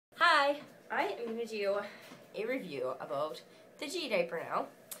I am going to do a review about the Gdiaper now.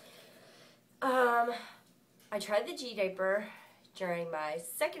 I tried the Gdiaper during my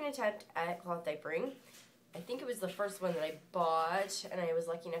second attempt at cloth diapering. I think it was the first one that I bought, and I was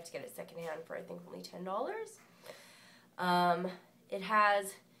lucky enough to get it secondhand for I think only $10. It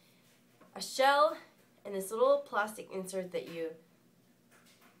has a shell and this little plastic insert that you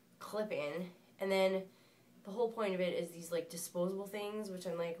clip in, and then the whole point of it is these like disposable things, which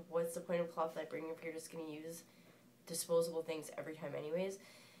I'm like, what's the point of cloth diapering if you're just going to use disposable things every time anyways?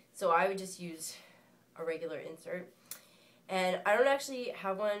 So I would just use a regular insert. And I don't actually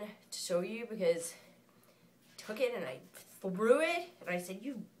have one to show you because I took it and I threw it and I said,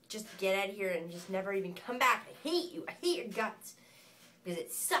 you just get out of here and just never even come back. I hate you. I hate your guts. Because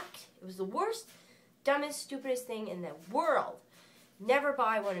it sucked. It was the worst, dumbest, stupidest thing in the world. Never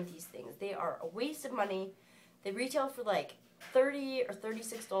buy one of these things. They are a waste of money. They retail for like $30 or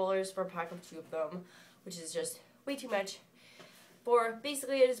 $36 for a pack of 2 of them, which is just way too much for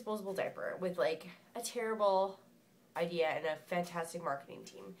basically a disposable diaper with like a terrible idea and a fantastic marketing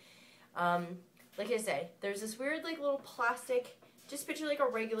team. Like I said, there's this weird like little plastic, just picture like a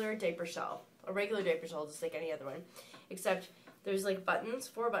regular diaper shell. A regular diaper shell just like any other one. Except there's like buttons,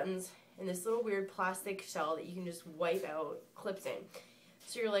 4 buttons, and this little weird plastic shell that you can just wipe out, clips in.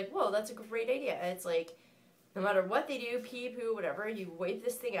 So you're like, whoa, that's a great idea. It's like, no matter what they do, pee, poo, whatever, you wipe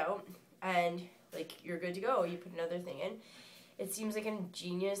this thing out, and like you're good to go. You put another thing in. It seems like a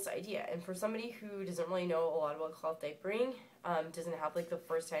genius idea. And for somebody who doesn't really know a lot about cloth diapering, doesn't have like the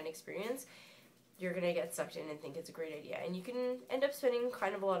first-hand experience, you're going to get sucked in and think it's a great idea. And you can end up spending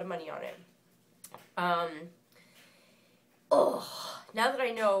kind of a lot of money on it. Now that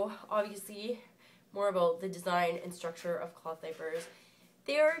I know, obviously, more about the design and structure of cloth diapers,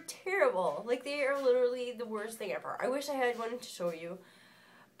 they are terrible. Like, they are literally the worst thing ever. I wish I had one to show you,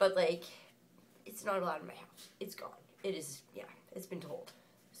 but, like, it's not allowed in my house. It's gone. It is, yeah, it's been told.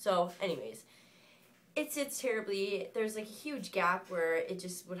 So, anyways, it sits terribly. There's, like, a huge gap where it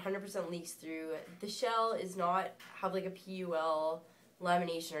just 100% leaks through. The shell is not, have, like, a PUL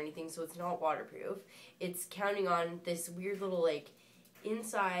lamination or anything, so it's not waterproof. It's counting on this weird little, like,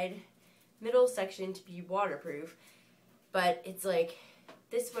 inside middle section to be waterproof, but it's, like,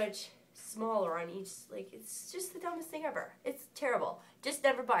 this much smaller on each, like, it's just the dumbest thing ever. It's terrible. Just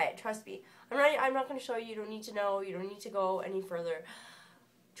never buy it, trust me. I'm not going to show you, you don't need to know, you don't need to go any further.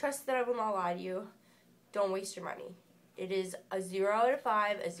 Trust that I will not lie to you. Don't waste your money. It is a 0 out of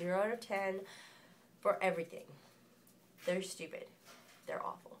 5, a 0 out of 10 for everything. They're stupid. They're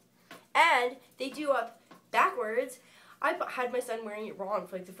awful. And they do up backwards. I had my son wearing it wrong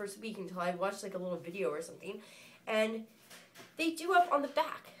for like the first week until I watched like a little video or something. And they do up on the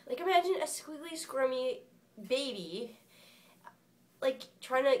back. Like, imagine a squiggly, squirmy baby, like,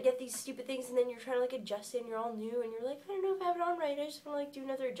 trying to get these stupid things, and then you're trying to, like, adjust it, and you're all new, and you're like, I don't know if I have it on right, I just want to, like, do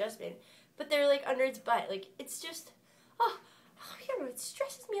another adjustment. But they're, like, under its butt. Like, it's just, I don't know, it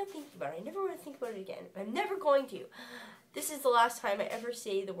stresses me out thinking about it. I never want to think about it again. I'm never going to. This is the last time I ever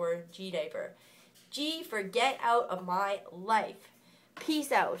say the word Gdiaper. G for get out of my life.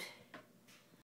 Peace out.